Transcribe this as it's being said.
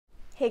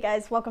Hey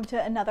guys, welcome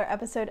to another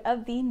episode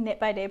of the Knit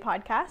by Day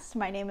podcast.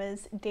 My name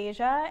is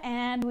Deja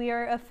and we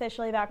are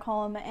officially back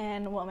home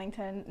in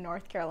Wilmington,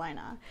 North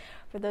Carolina.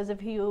 For those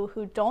of you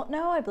who don't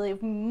know, I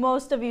believe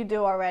most of you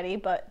do already,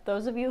 but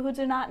those of you who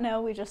do not know,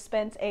 we just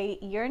spent a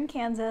year in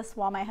Kansas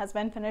while my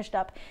husband finished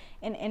up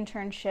an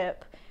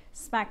internship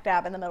smack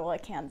dab in the middle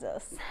of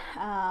Kansas.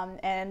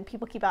 And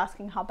people keep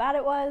asking how bad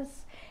it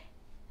was.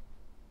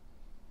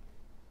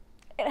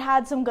 It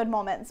had some good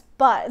moments,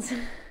 but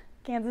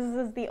Kansas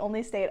is the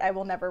only state I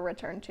will never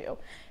return to.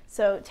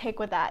 So take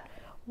with that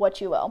what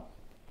you will.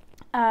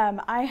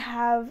 I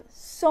have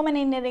so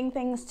many knitting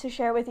things to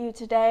share with you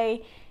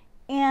today,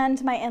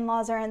 and my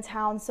in-laws are in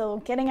town, so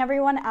getting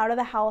everyone out of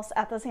the house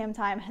at the same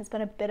time has been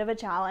a bit of a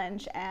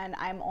challenge, and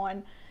I'm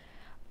on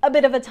a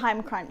bit of a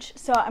time crunch.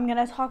 So I'm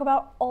gonna talk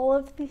about all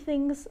of the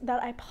things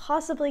that I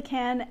possibly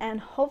can, and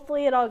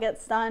hopefully it all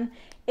gets done.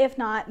 If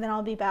not, then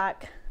I'll be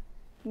back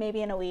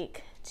maybe in a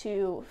week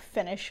to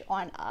finish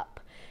on up.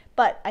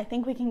 But I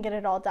think we can get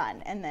it all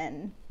done, and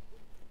then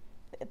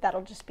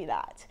that'll just be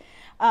that.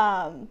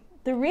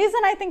 The reason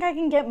I think I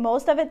can get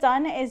most of it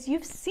done is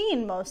you've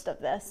seen most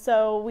of this.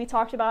 So we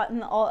talked about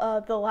in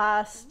all, the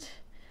last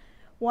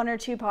one or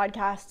two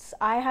podcasts,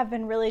 I have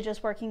been really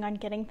just working on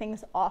getting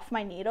things off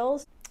my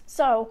needles.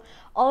 So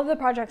all of the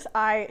projects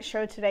I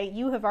showed today,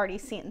 you have already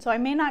seen. So I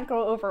may not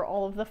go over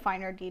all of the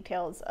finer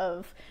details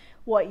of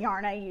what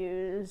yarn I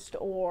used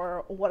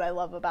or what I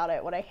love about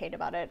it, what I hate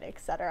about it,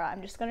 etc.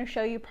 I'm just going to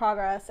show you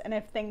progress, and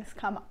if things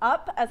come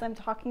up as I'm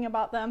talking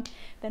about them,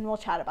 then we'll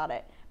chat about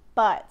it.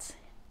 But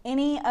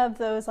any of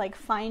those like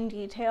fine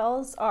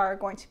details are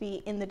going to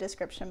be in the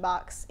description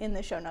box in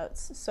the show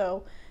notes,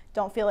 so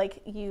don't feel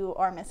like you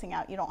are missing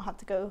out. You don't have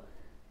to go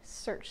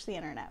search the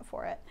internet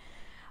for it.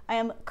 I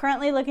am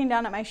currently looking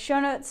down at my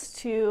show notes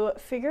to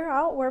figure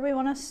out where we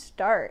want to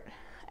start,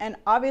 and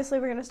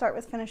obviously we're going to start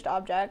with finished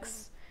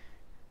objects.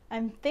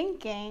 I'm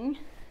thinking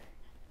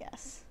we're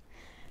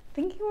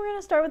going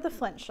to start with the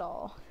Flint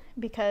shawl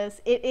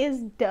because it is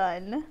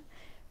done.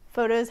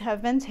 Photos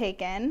have been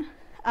taken.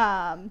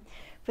 For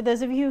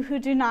those of you who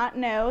do not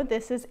know,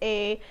 this is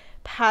a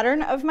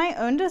pattern of my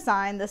own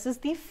design. This is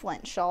the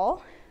Flint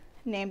shawl,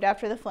 named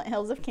after the Flint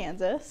Hills of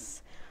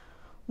Kansas.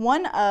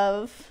 One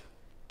of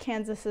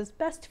Kansas's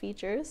best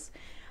features.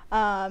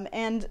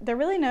 And they're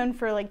really known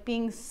for like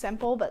being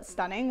simple but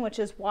stunning, which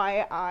is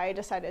why I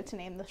decided to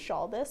name the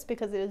shawl this,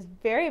 because it is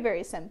very,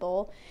 very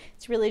simple.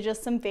 It's really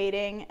just some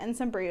fading and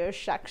some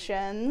brioche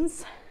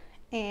sections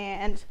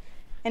and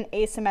an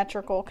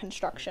asymmetrical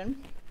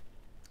construction.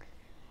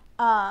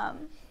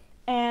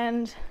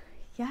 And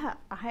yeah,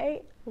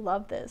 I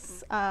love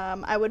this.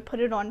 I would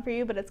put it on for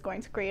you, but it's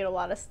going to create a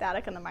lot of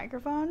static in the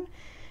microphone,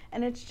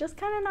 and it's just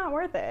kind of not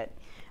worth it.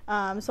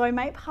 So I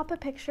might pop a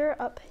picture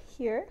up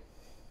here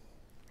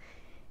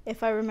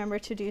if I remember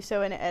to do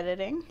so in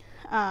editing.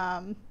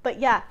 But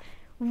yeah,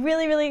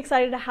 really, really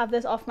excited to have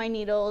this off my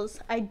needles.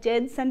 I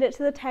did send it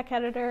to the tech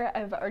editor.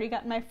 I've already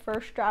gotten my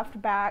first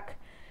draft back,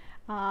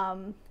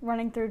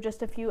 running through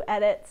just a few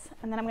edits,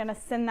 and then I'm gonna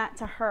send that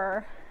to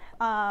her.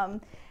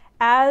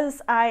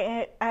 As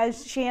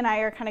she and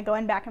I are kind of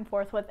going back and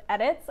forth with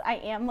edits, I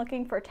am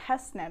looking for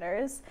test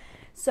knitters.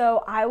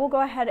 So I will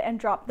go ahead and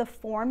drop the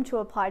form to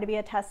apply to be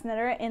a test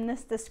knitter in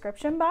this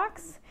description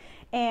box.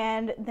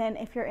 And then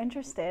if you're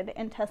interested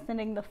in test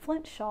knitting the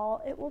Flint shawl,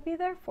 it will be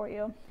there for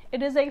you.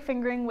 It is a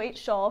fingering weight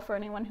shawl for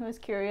anyone who is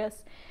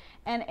curious.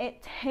 And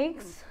it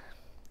takes,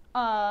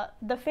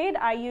 the fade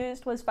I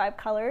used was 5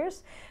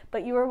 colors,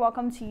 but you are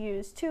welcome to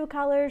use 2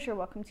 colors. You're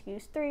welcome to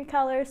use 3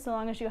 colors, so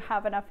long as you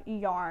have enough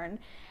yarn.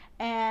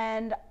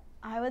 And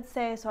I would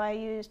say, so I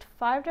used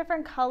 5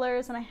 different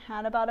colors and I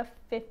had about a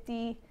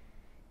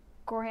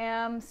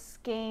 50-gram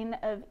skein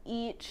of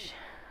each.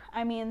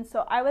 I mean,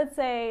 so I would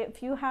say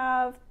if you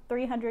have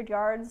 300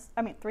 grams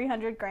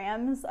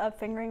of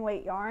fingering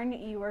weight yarn,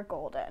 you are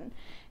golden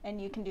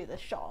and you can do this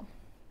shawl.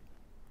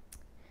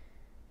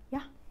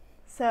 Yeah,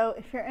 so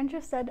if you're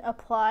interested,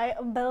 apply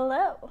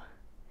below.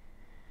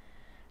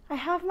 I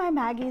have my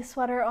Maggie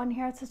sweater on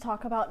here to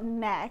talk about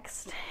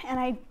next, and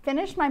I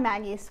finished my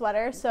Maggie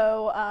sweater.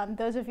 So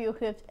those of you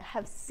who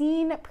have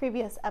seen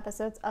previous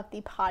episodes of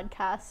the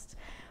podcast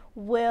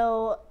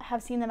will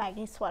have seen the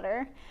Maggie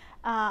sweater.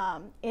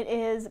 It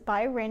is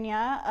by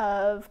Renata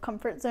of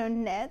Comfort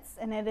Zone Knits,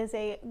 and it is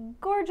a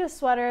gorgeous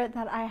sweater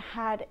that I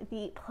had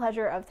the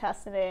pleasure of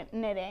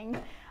knitting.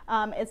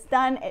 It's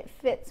done. It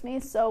fits me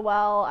so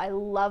well. I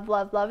love,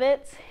 love, love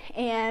it.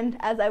 And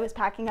as I was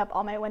packing up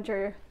all my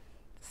winter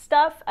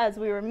stuff as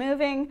we were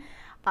moving,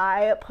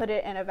 I put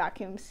it in a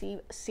vacuum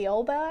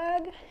seal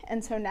bag,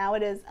 and so now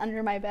it is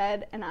under my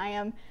bed, and I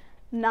am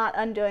not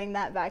undoing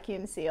that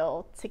vacuum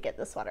seal to get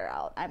the sweater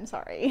out. I'm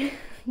sorry.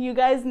 You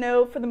guys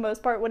know for the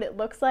most part what it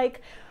looks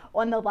like.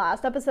 On the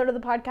last episode of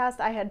the podcast,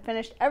 I had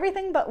finished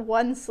everything but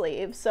one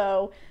sleeve,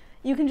 so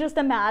you can just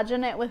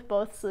imagine it with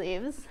both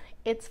sleeves.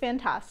 It's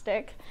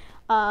fantastic.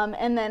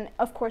 And then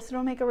of course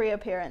it'll make a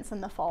reappearance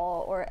in the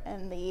fall or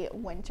in the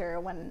winter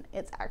when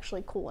it's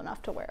actually cool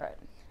enough to wear it,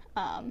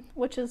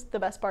 which is the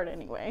best part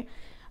anyway.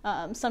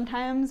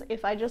 Sometimes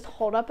if I just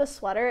hold up a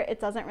sweater, it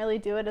doesn't really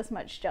do it as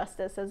much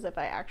justice as if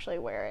I actually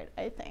wear it,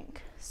 I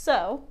think.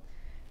 So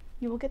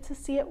you will get to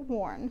see it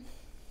worn.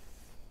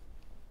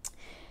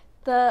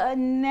 The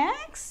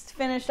next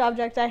finished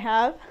object I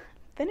have,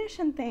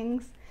 finishing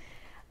things.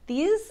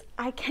 These,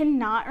 I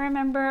cannot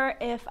remember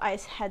if I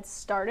had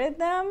started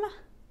them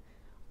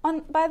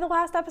by the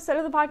last episode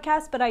of the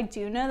podcast, but I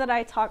do know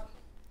that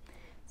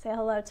say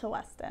hello to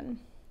Weston.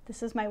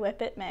 This is my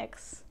Whip It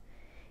mix.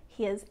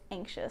 He is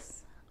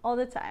anxious all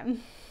the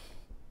time.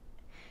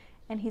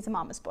 And he's a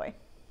mama's boy.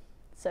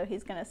 So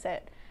he's gonna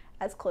sit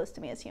as close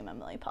to me as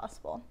humanly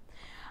possible.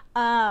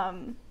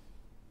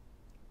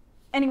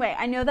 Anyway,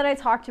 I know that I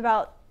talked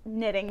about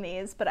knitting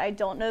these, but I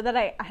don't know that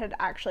I had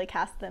actually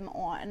cast them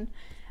on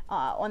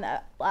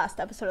the last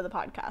episode of the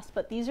podcast.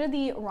 But these are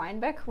the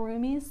Rhinebeck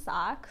Roomies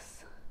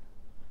socks.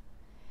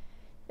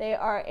 They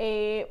are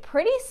a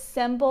pretty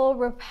simple,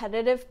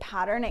 repetitive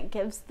pattern. It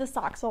gives the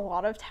socks a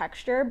lot of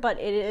texture, but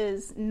it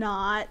is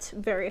not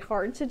very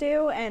hard to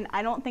do, and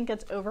I don't think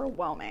it's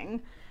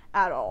overwhelming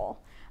at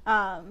all.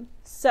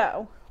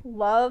 So,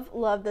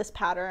 love this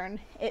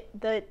pattern.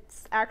 The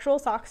actual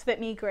socks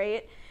fit me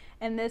great,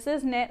 and this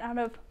is knit out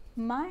of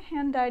my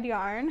hand-dyed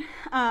yarn.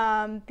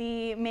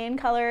 The main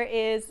color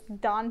is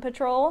Dawn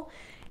Patrol,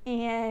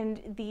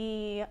 and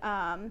the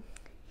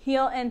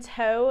heel and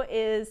toe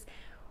is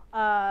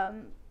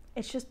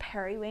it's just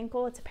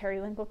Periwinkle. It's a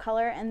Periwinkle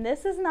color, and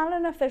this is not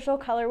an official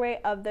colorway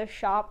of the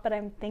shop, but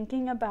I'm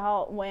thinking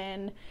about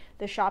when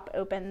the shop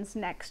opens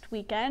next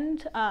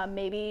weekend,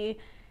 maybe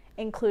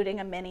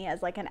including a mini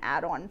as like an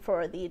add-on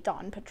for the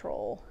Dawn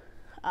Patrol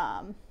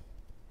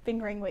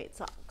fingering weight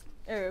socks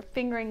or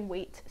fingering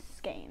weight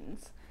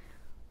skeins.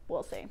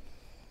 We'll see.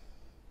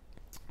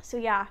 So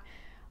yeah,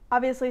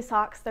 obviously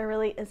socks, there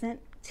really isn't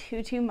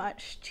too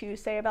much to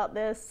say about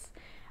this.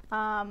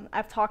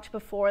 I've talked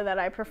before that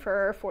I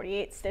prefer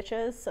 48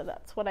 stitches, so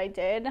that's what I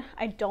did.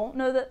 I don't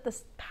know that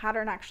this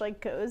pattern actually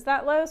goes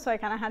that low, so I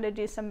kind of had to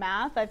do some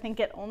math. I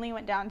think it only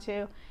went down to,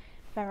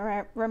 if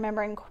I'm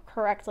remembering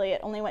correctly,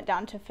 it only went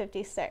down to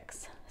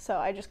 56. So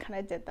I just kind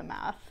of did the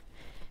math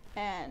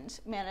and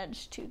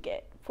managed to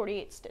get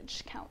 48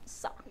 stitch count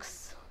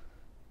socks.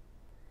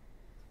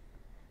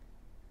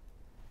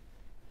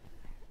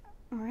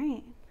 All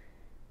right,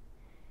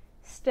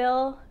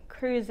 still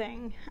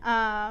cruising.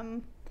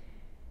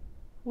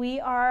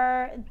 We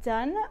are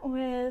done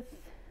with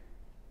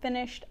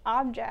finished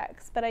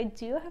objects, but I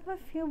do have a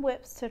few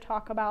whips to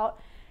talk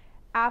about.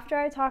 After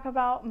I talk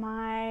about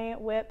my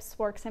whips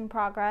works in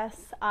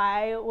progress,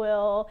 I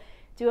will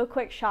do a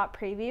quick shop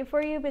preview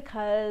for you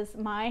because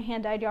my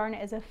hand-dyed yarn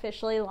is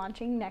officially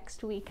launching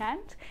next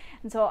weekend.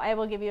 And so I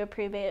will give you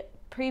a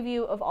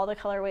preview of all the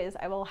colorways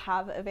I will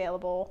have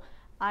available.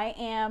 I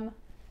am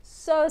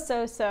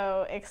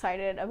so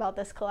excited about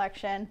this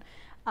collection.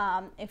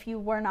 If you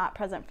were not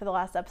present for the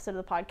last episode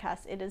of the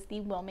podcast, it is the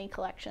Wilmy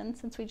collection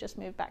since we just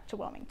moved back to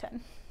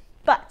Wilmington.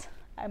 But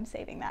I'm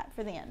saving that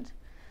for the end.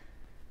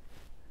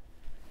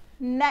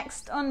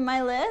 Next on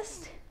my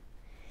list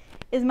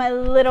is my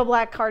little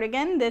black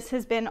cardigan. This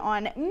has been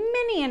on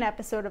many an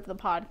episode of the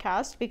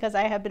podcast because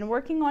I have been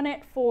working on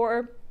it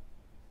for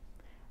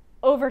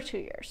over 2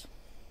 years.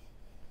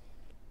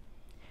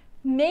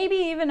 Maybe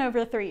even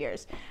over 3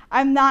 years.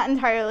 I'm not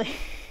entirely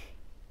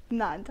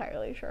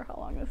sure how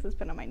long this has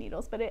been on my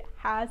needles, but it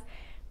has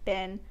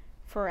been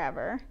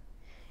forever.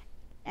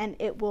 And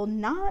it will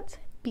not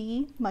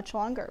be much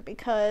longer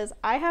because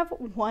I have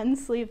one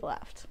sleeve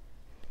left.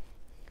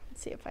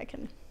 Let's see if I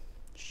can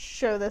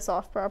show this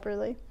off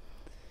properly.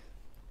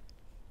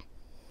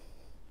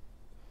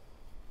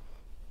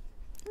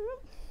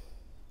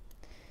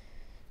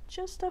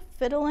 Just a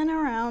fiddling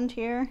around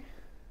here.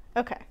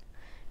 Okay,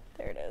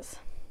 there it is.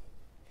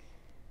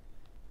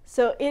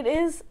 So it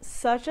is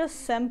such a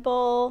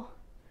simple,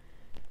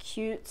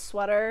 cute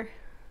sweater,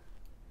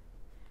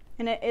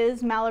 and it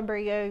is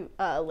Malagrigo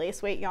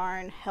lace weight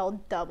yarn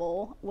held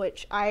double,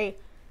 which I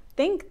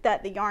think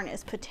that the yarn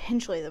is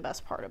potentially the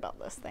best part about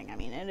this thing. I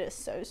mean, it is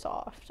so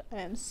soft. I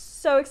am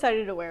so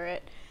excited to wear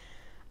it.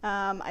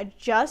 I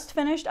just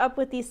finished up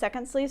with the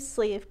second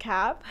sleeve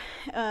cap,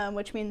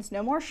 which means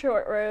no more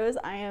short rows.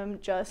 I am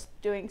just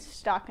doing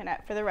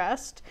stockinette for the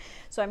rest.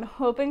 So I'm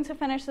hoping to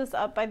finish this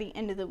up by the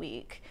end of the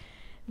week.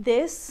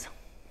 This,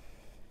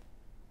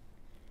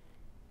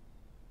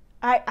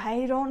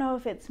 I don't know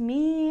if it's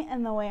me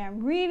and the way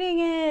I'm reading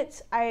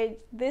it.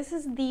 This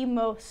is the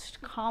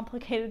most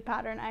complicated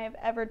pattern I have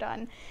ever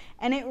done.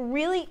 And it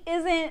really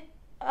isn't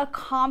a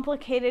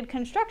complicated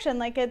construction.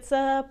 Like, it's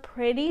a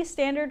pretty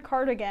standard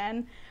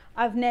cardigan.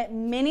 I've knit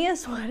many a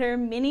sweater,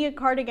 many a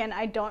cardigan.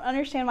 I don't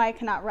understand why I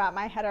cannot wrap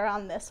my head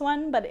around this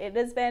one, but it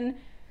has been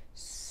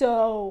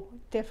so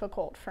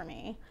difficult for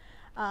me.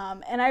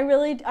 And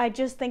I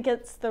just think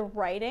it's the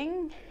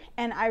writing,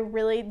 and I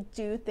really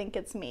do think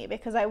it's me,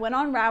 because I went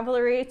on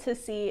Ravelry to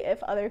see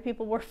if other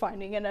people were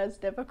finding it as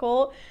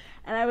difficult,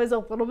 and I was a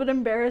little bit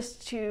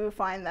embarrassed to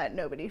find that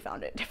nobody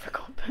found it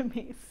difficult but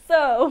me.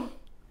 So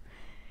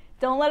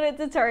don't let it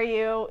deter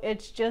you.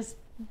 It's just,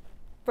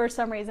 for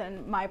some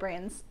reason, my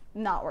brain's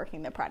not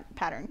working the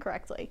pattern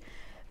correctly.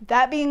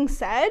 That being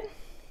said,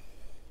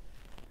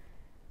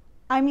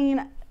 I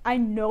mean, I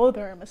know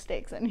there are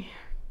mistakes in here,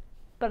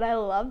 but I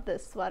love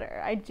this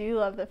sweater. I do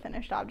love the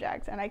finished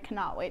objects, and I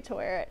cannot wait to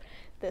wear it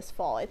this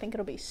fall. I think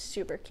it'll be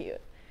super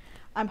cute.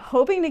 I'm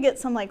hoping to get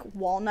some like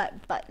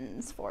walnut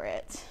buttons for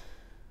it.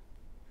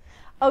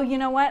 Oh, you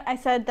know what? I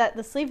said that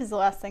the sleeve is the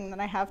last thing that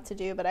I have to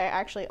do, but I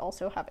actually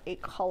also have a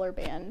collar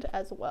band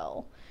as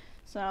well.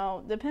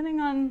 So depending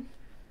on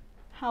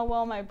how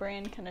well my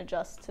brain can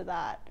adjust to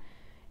that,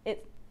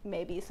 it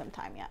may be some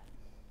time yet.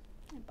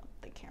 I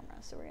bumped the camera,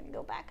 so we're gonna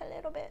go back a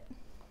little bit.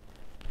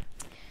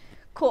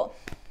 Cool.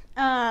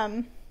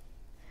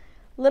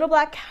 Little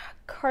black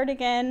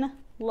cardigan.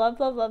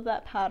 Love, love, love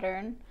that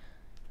pattern.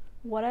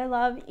 What I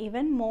love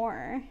even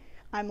more,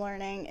 I'm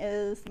learning,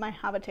 is my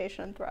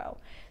Habitation throw.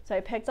 So I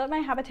picked up my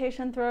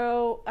Habitation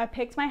throw. I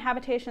picked my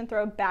Habitation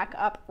throw back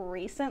up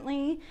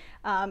recently.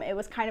 It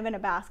was kind of in a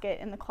basket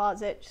in the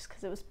closet just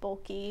because it was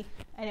bulky.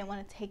 I didn't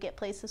want to take it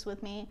places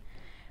with me.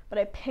 But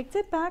I picked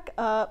it back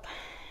up,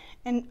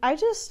 and I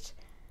just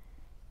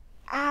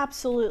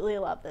absolutely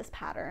love this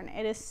pattern.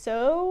 It is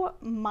so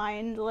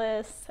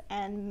mindless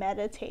and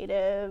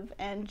meditative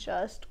and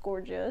just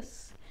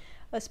gorgeous,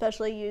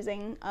 especially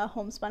using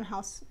Homespun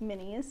House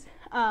minis.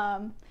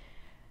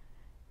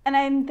 And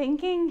I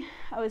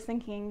was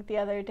thinking the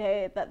other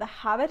day that the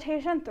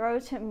Habitation throw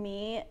to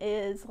me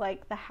is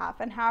like the half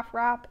and half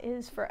wrap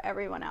is for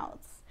everyone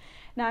else.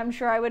 Now I'm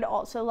sure I would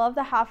also love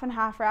the half and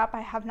half wrap.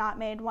 I have not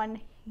made one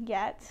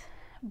yet,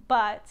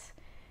 but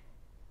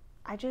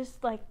I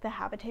just like the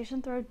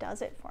Habitation throw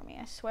does it for me,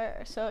 I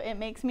swear. So it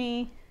makes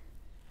me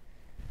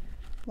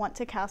want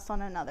to cast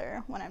on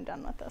another when I'm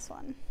done with this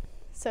one.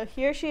 So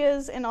here she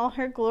is in all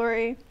her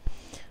glory.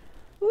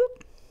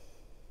 Whoop.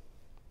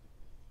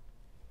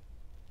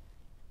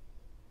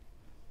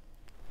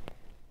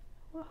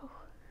 Whoa.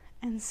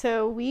 And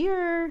so we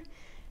are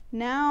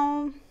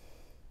now,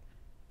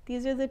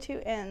 these are the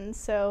two ends.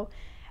 So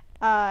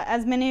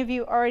as many of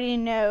you already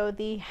know,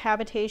 the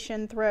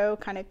Habitation throw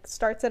kind of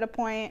starts at a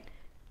point,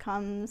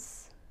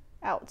 comes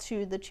out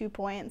to the 2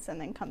 points,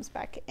 and then comes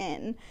back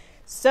in.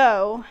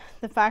 So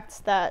the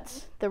fact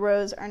that the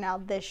rows are now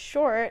this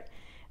short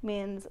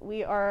means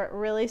we are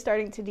really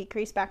starting to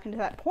decrease back into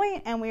that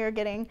point, and we are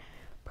getting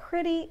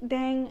pretty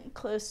dang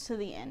close to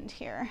the end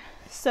here.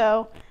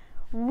 So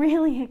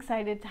really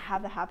excited to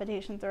have the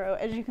Habitation throw.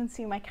 As you can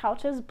see, my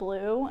couch is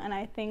blue, and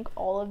I think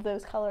all of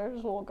those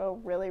colors will go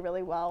really,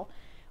 really well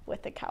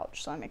with the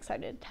couch. So I'm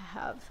excited to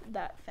have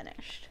that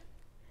finished.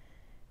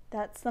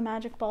 That's the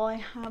magic ball I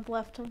have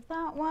left of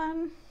that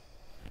one.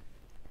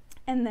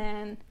 And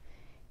then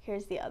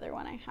here's the other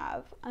one I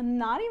have. I'm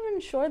not even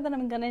sure that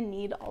I'm gonna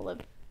need all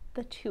of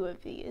the 2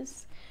 of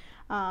these.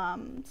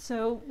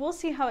 So we'll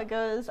see how it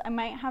goes. I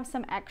might have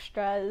some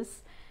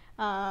extras.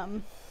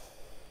 But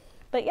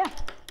yeah,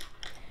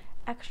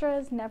 extra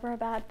is never a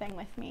bad thing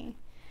with me.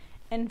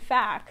 In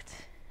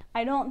fact,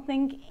 I don't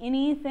think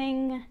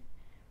anything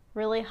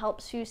really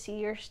helps you see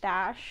your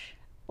stash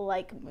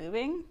like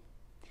moving.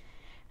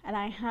 And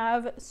I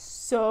have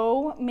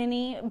so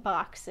many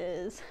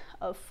boxes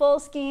of full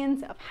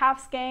skeins, of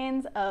half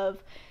skeins,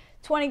 of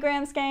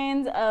 20-gram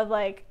skeins, of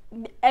like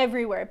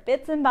everywhere,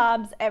 bits and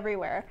bobs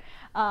everywhere.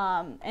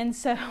 And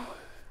so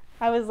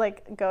I was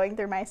like going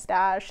through my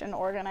stash and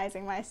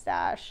organizing my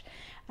stash.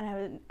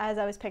 And as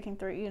I was picking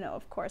through, you know,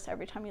 of course,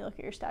 every time you look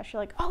at your stash,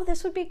 you're like, oh,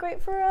 this would be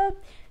great for a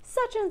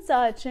such and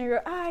such. And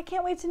you're, I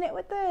can't wait to knit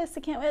with this.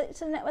 I can't wait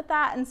to knit with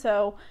that. And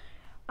so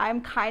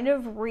I'm kind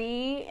of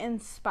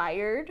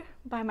re-inspired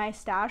by my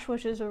stash,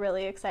 which is a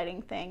really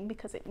exciting thing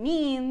because it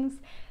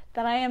means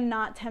that I am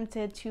not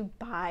tempted to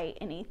buy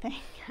anything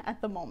at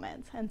the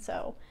moment. And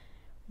so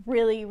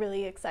really,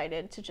 really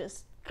excited to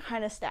just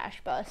kind of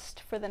stash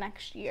bust for the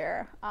next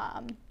year.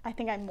 I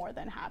think I'm more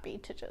than happy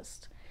to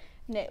just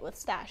knit with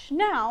stash.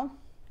 Now,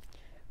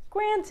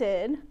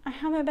 granted, I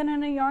haven't been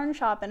in a yarn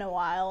shop in a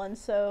while, and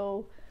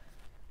so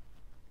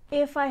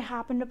if I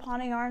happened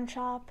upon a yarn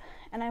shop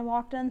and I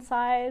walked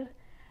inside,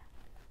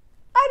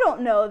 I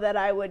don't know that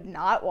I would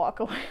not walk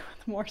away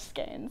with more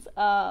skeins.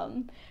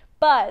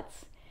 But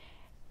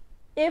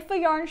if a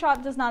yarn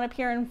shop does not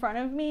appear in front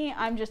of me,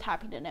 I'm just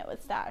happy to knit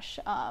with stash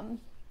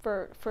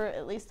for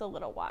at least a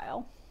little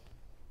while.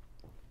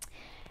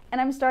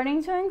 And I'm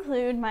starting to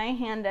include my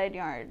hand-dyed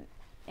yarn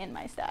in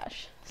my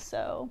stash.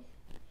 So,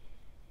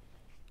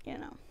 you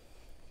know.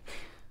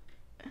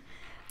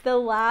 The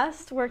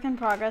last work in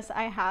progress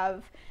I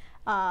have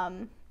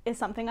is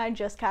something I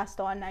just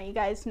cast on. Now you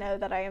guys know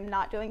that I am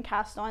not doing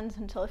cast ons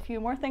until a few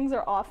more things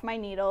are off my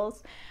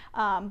needles,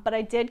 but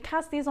I did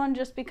cast these on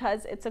just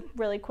because it's a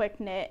really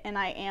quick knit and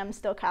I am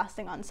still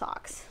casting on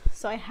socks.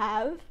 So I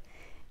have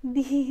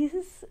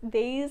these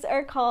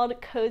are called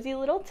Cozy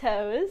Little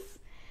Toes.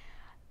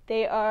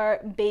 They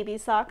are baby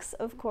socks,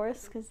 of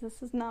course, because this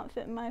does not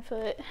fit my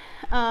foot.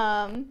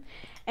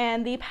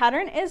 And the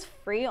pattern is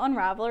free on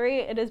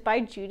Ravelry. It is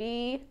by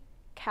Judy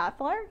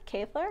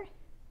Kaethler,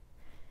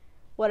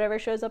 whatever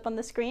shows up on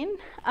the screen.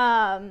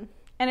 And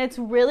And it's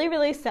really,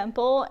 really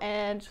simple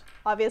and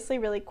obviously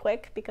really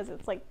quick because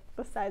it's like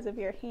the size of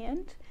your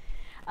hand.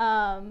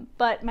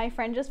 But my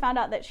friend just found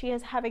out that she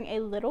is having a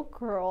little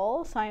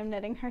girl, so I am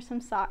knitting her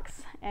some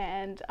socks,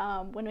 and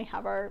when we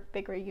have our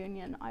big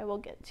reunion, I will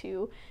get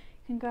to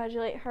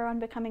congratulate her on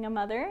becoming a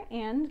mother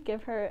and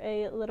give her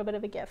a little bit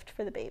of a gift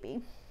for the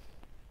baby.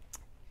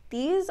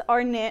 These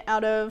are knit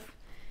out of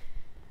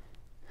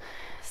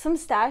some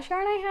stash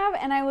yarn I have,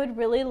 and I would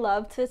really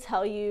love to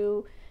tell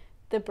you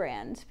the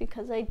brand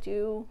because I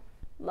do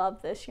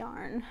love this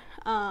yarn.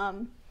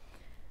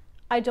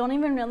 I don't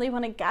even really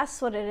want to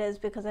guess what it is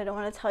because I don't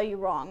want to tell you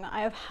wrong.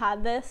 I have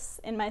had this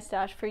in my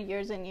stash for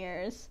years and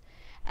years,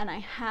 and I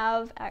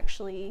have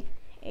actually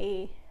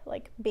a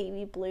like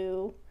baby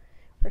blue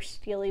or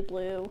steely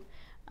blue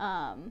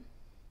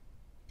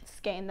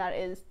skein that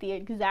is the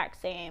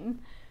exact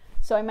same.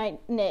 So I might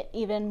knit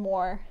even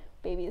more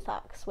baby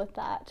socks with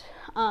that.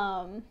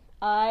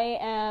 I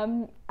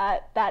am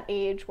at that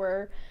age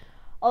where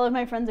all of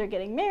my friends are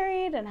getting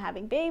married and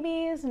having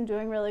babies and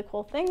doing really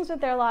cool things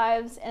with their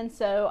lives, and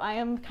so I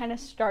am kind of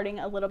starting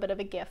a little bit of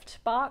a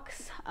gift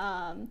box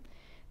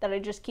that I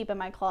just keep in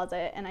my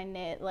closet, and I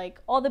knit like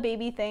all the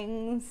baby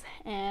things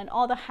and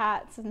all the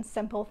hats and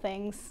simple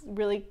things,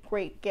 really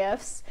great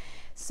gifts,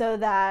 so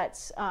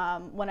that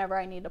whenever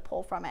I need to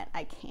pull from it,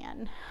 I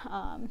can.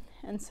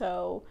 And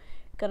so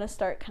gonna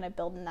start kind of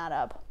building that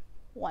up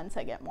once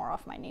I get more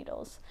off my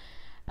needles.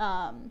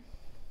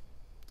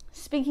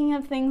 Speaking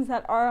of things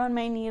that are on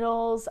my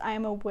needles, I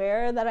am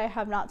aware that I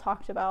have not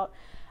talked about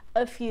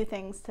a few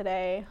things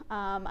today.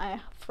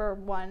 For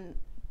one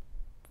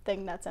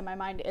thing that's in my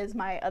mind is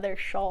my other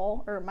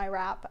shawl, or my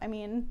wrap. I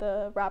mean,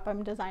 the wrap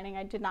I'm designing,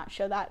 I did not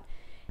show that.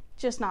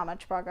 Just not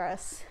much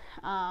progress,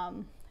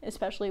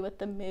 especially with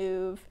the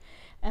move.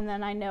 And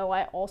then I know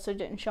I also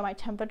didn't show my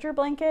temperature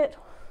blanket.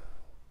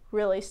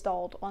 Really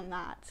stalled on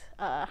that.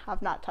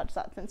 Have not touched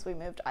that since we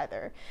moved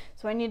either.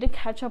 So I need to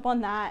catch up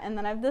on that. And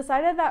then I've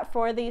decided that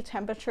for the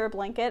temperature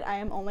blanket, I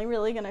am only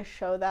really going to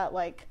show that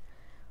like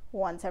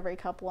once every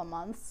couple of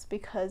months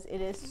because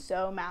it is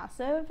so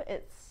massive.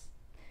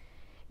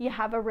 You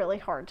have a really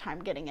hard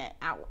time getting it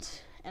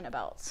out and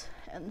about.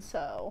 And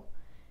so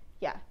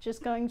yeah,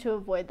 just going to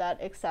avoid that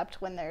except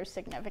when there's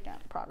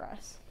significant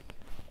progress.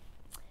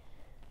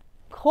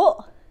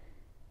 Cool.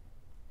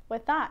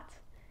 With that,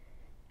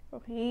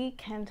 we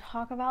can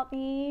talk about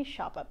the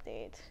shop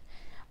update.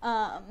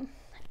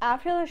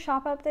 After the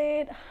shop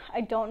update, I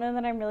don't know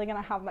that I'm really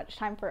gonna have much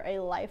time for a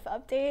life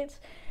update,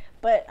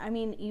 but I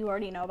mean, you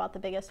already know about the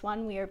biggest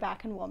one. We are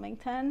back in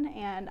Wilmington,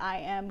 and I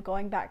am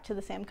going back to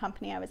the same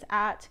company I was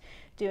at,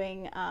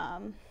 doing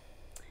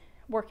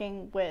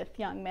working with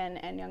young men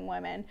and young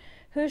women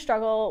who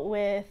struggle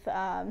with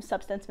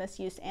substance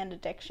misuse and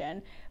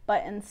addiction.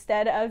 But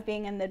instead of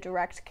being in the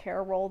direct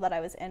care role that I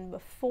was in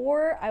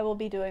before, I will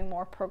be doing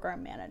more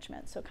program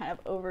management, so kind of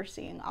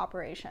overseeing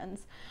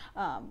operations,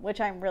 which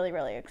I'm really,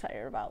 really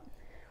excited about.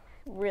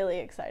 Really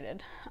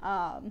excited.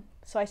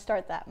 So I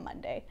start that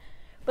Monday.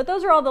 But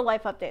those are all the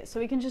life updates, so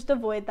we can just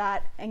avoid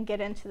that and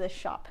get into the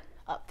shop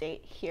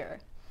update here.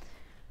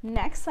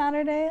 Next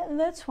Saturday,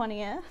 the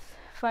 20th,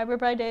 Fiber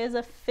by Day is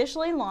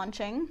officially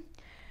launching.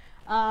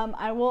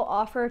 I will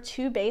offer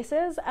 2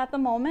 bases at the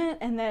moment,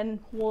 and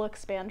then we'll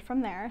expand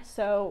from there.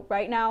 So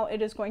right now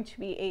it is going to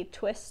be a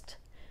twist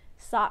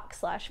sock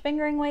 /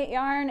 fingering weight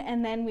yarn,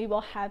 and then we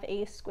will have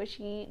a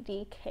squishy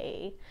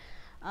DK.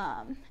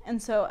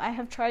 And so I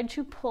have tried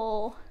to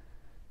pull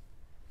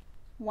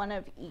one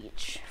of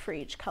each for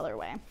each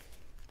colorway.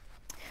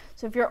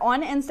 So if you're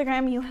on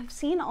Instagram, you have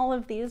seen all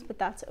of these, but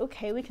that's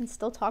okay. We can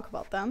still talk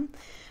about them.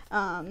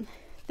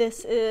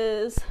 This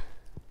is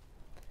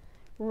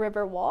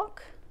River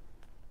Walk.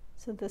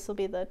 So this will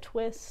be the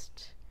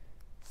twist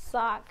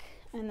sock,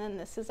 and then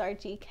this is our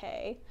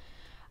DK.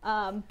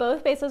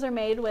 Both bases are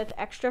made with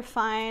extra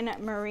fine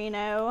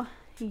merino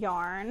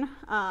yarn,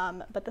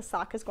 but the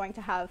sock is going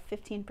to have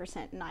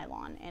 15%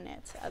 nylon in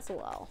it as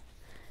well.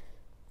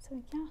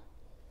 So yeah,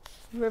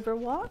 River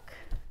Walk.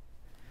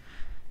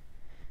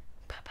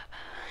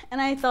 And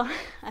I thought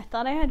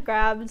I had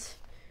grabbed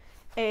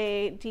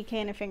a DK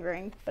and a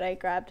fingering, but I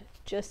grabbed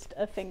just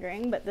a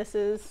fingering. But this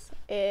is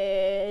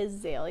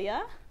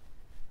Azalea,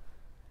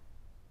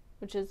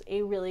 which is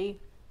a really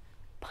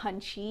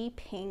punchy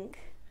pink,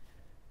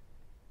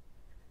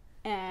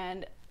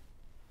 and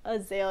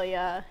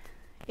azalea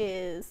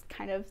is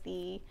kind of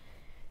the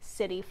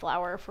city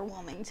flower for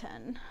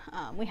Wilmington.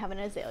 We have an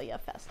azalea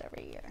fest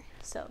every year,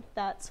 so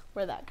that's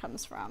where that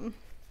comes from.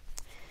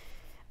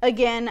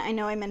 Again, I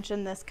know I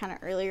mentioned this kind of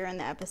earlier in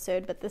the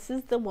episode, but this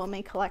is the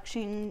Wilmy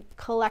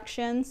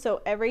collection,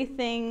 so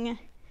everything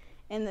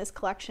in this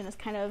collection is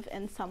kind of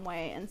in some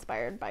way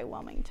inspired by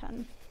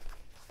Wilmington.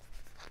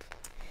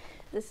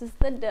 This is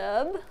the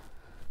dub.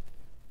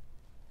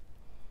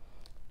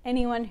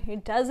 Anyone who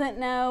doesn't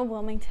know,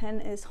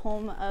 Wilmington is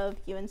home of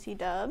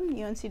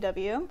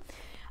UNCW,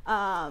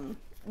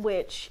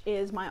 which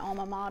is my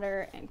alma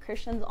mater and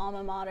Christian's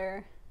alma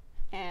mater,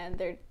 and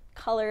their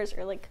colors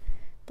are like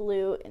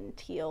blue and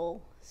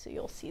teal, so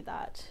you'll see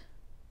that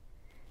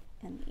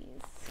and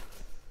these.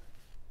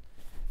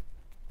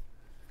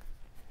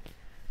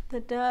 The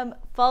dub,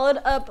 followed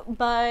up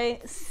by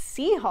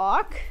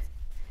Seahawk,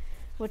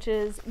 which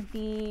is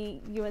the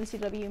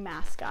UNCW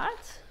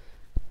mascot.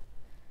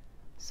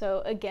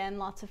 So again,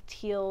 lots of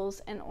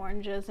teals and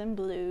oranges and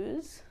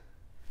blues,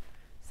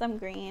 some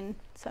green,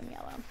 some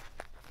yellow.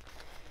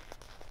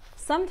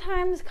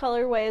 Sometimes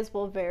colorways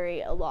will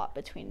vary a lot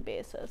between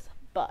bases,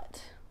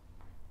 but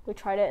we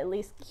try to at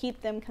least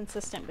keep them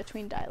consistent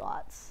between dye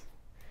lots.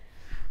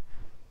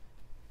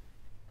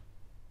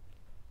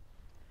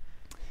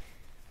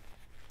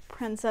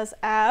 Princess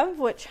Ave,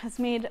 which has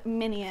made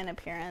many an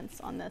appearance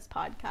on this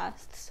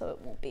podcast, so it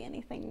won't be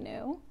anything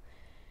new.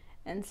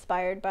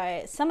 Inspired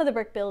by some of the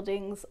brick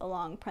buildings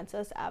along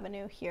Princess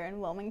Avenue here in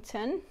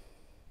Wilmington.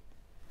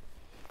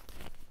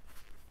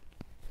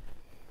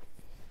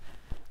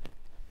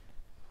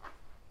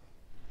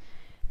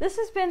 This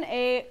has been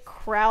a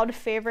crowd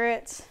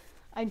favorite.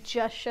 I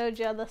just showed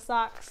you the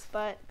socks,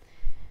 but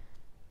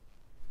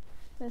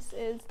this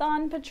is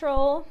Dawn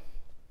Patrol.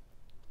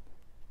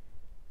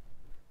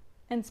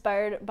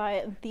 Inspired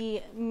by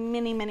the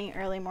many, many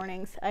early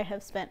mornings I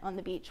have spent on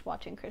the beach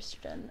watching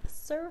Christian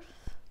surf.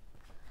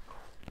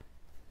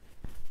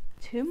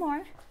 Two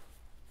more.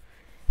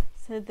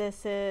 So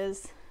this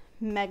is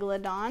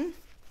Megalodon.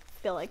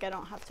 I feel like I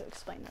don't have to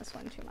explain this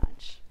one too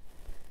much.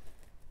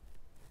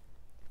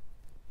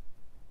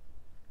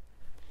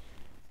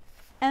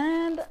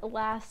 And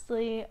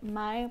lastly,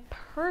 my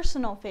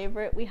personal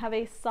favorite, we have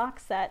a sock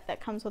set that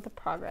comes with a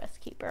Progress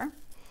Keeper.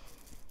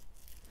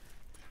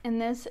 And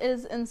this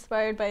is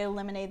inspired by a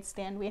lemonade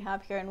stand we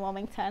have here in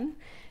Wilmington.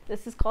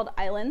 This is called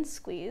Island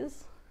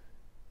Squeeze.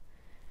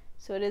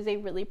 So it is a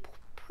really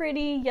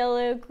pretty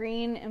yellow,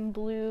 green, and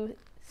blue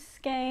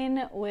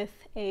skein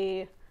with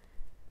a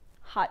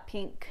hot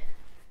pink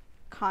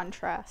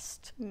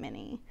contrast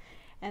mini.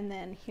 And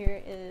then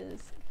here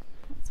is,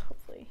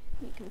 hopefully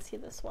you can see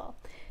this well.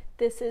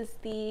 This is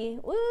the,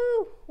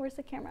 woo, where's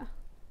the camera?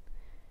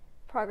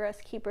 Progress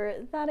Keeper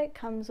that it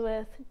comes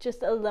with,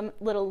 just a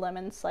little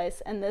lemon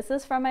slice, and this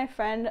is from my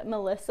friend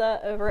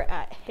Melissa over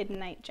at Hidden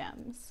Night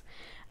Gems.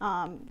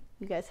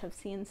 You guys have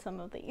seen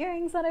some of the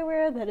earrings that I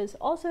wear that is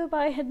also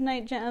by Hidden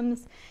Night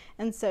Gems,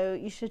 and so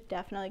you should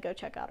definitely go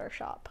check out our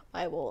shop.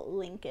 I will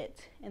link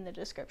it in the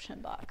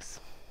description box.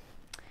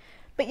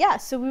 But yeah,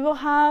 so we will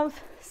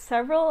have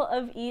several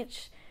of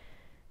each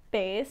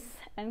base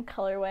and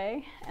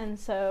colorway, and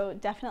so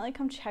definitely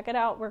come check it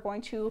out. We're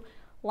going to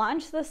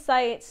launch the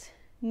site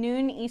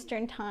noon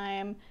Eastern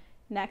time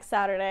next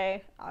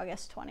Saturday,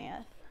 August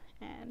 20th,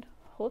 and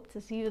hope to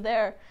see you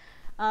there.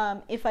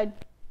 If I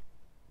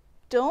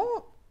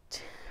don't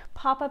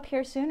pop up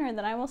here sooner,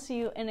 then I will see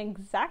you in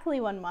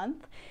exactly 1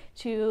 month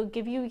to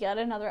give you yet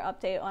another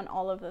update on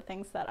all of the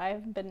things that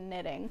I've been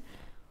knitting.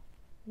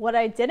 What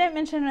I didn't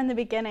mention in the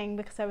beginning,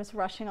 because I was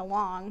rushing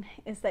along,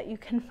 is that you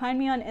can find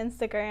me on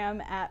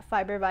Instagram at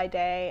Fiber by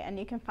Day, and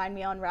you can find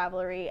me on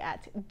Ravelry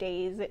at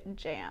Days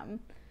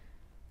Jam.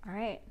 All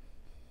right.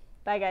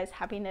 Bye guys,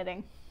 happy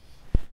knitting.